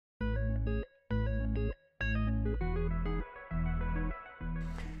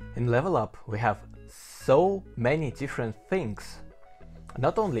In LVLup we have so many different things,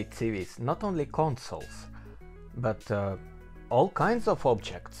 not only TVs, not only consoles, but all kinds of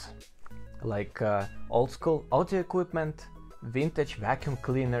objects, like old school audio equipment, vintage vacuum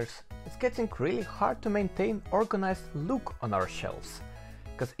cleaners. It's getting really hard to maintain organized look on our shelves,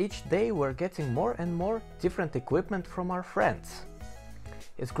 because each day we're getting more and more different equipment from our friends.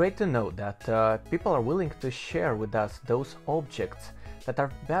 It's great to know that people are willing to share with us those objects that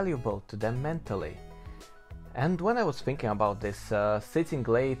are valuable to them mentally. And when I was thinking about this, sitting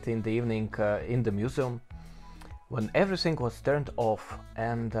late in the evening in the museum, when everything was turned off,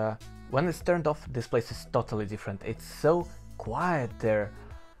 and when it's turned off, this place is totally different. It's so quiet there.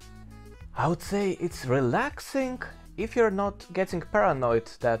 I would say it's relaxing if you're not getting paranoid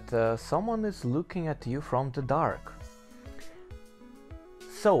that someone is looking at you from the dark.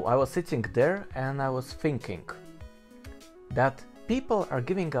 So I was sitting there and I was thinking that people are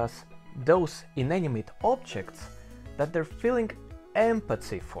giving us those inanimate objects that they're feeling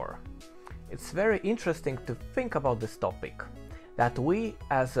empathy for. It's very interesting to think about this topic, that we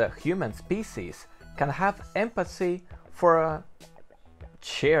as a human species can have empathy for a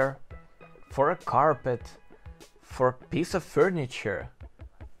chair, for a carpet, for a piece of furniture,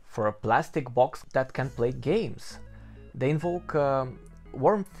 for a plastic box that can play games. They invoke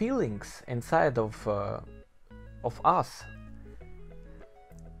warm feelings inside of us.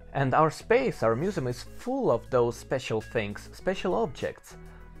 And our space, our museum, is full of those special things, special objects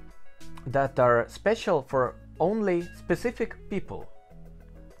that are special for only specific people.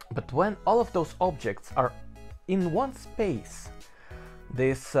 But when all of those objects are in one space,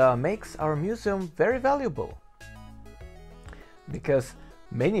 this makes our museum very valuable. Because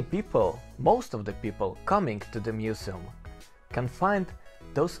many people, most of the people coming to the museum, can find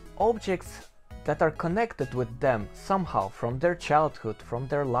those objects that are connected with them somehow from their childhood, from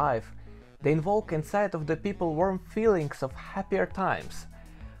their life. They invoke inside of the people warm feelings of happier times.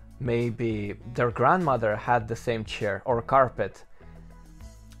 Maybe their grandmother had the same chair or carpet,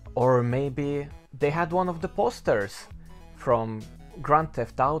 or maybe they had one of the posters from Grand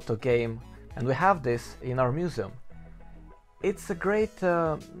Theft Auto game, and we have this in our museum. It's a great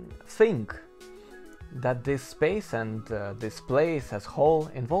thing that this space and this place as whole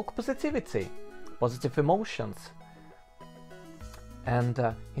invoke positivity, positive emotions.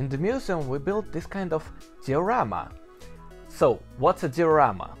 And in the museum we built this kind of diorama. So what's a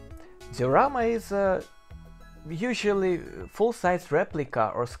diorama? Diorama is usually full-size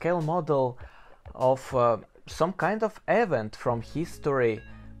replica or scale model of some kind of event from history,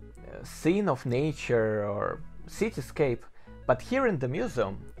 scene of nature or cityscape. But here in the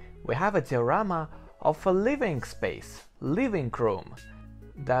museum we have a diorama of a living space, living room,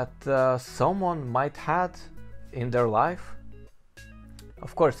 that someone might had in their life.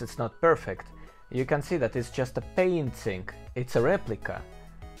 Of course it's not perfect. You can see that it's just a painting, it's a replica.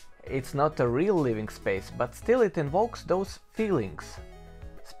 It's not a real living space, but still it invokes those feelings,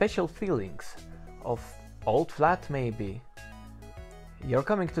 special feelings of old flat maybe. You're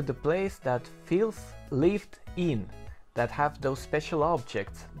coming to the place that feels lived in, that have those special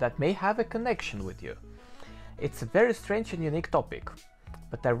objects that may have a connection with you. It's a very strange and unique topic,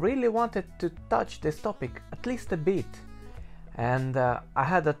 but I really wanted to touch this topic at least a bit. And I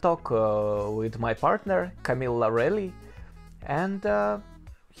had a talk with my partner, Camille Larelli, and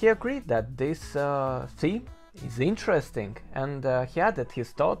he agreed that this theme is interesting, and he added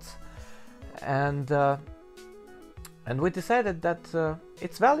his thoughts, and we decided that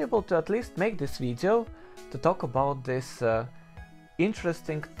it's valuable to at least make this video to talk about this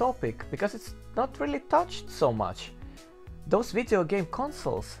interesting topic, because it's not really touched so much. Those video game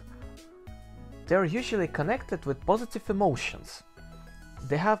consoles, they're usually connected with positive emotions.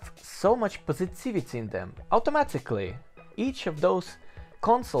 They have so much positivity in them. Automatically, each of those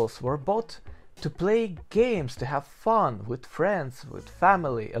consoles were bought to play games, to have fun with friends, with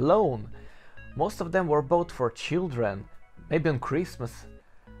family, alone. Most of them were bought for children, maybe on Christmas.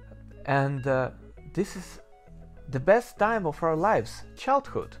 And this is the best time of our lives,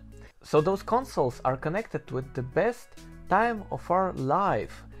 childhood. So those consoles are connected with the best time of our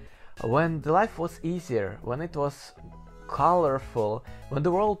life, when the life was easier, when it was colorful, when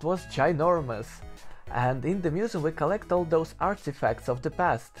the world was ginormous. And in the museum we collect all those artifacts of the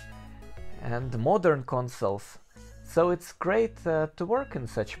past and modern consoles. So it's great to work in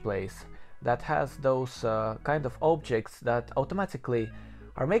such place that has those kind of objects that automatically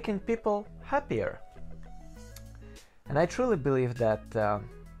are making people happier. And I truly believe that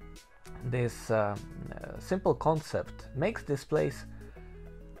this simple concept makes this place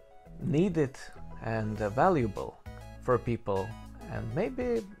needed and valuable for people, and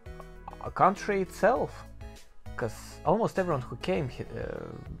maybe a country itself, because almost everyone who came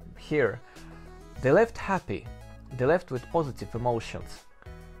here, they left happy, they left with positive emotions,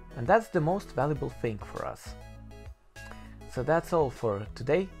 and that's the most valuable thing for us. So that's all for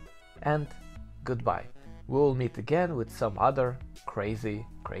today, and goodbye. We will meet again with some other crazy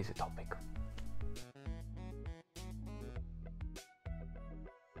topic.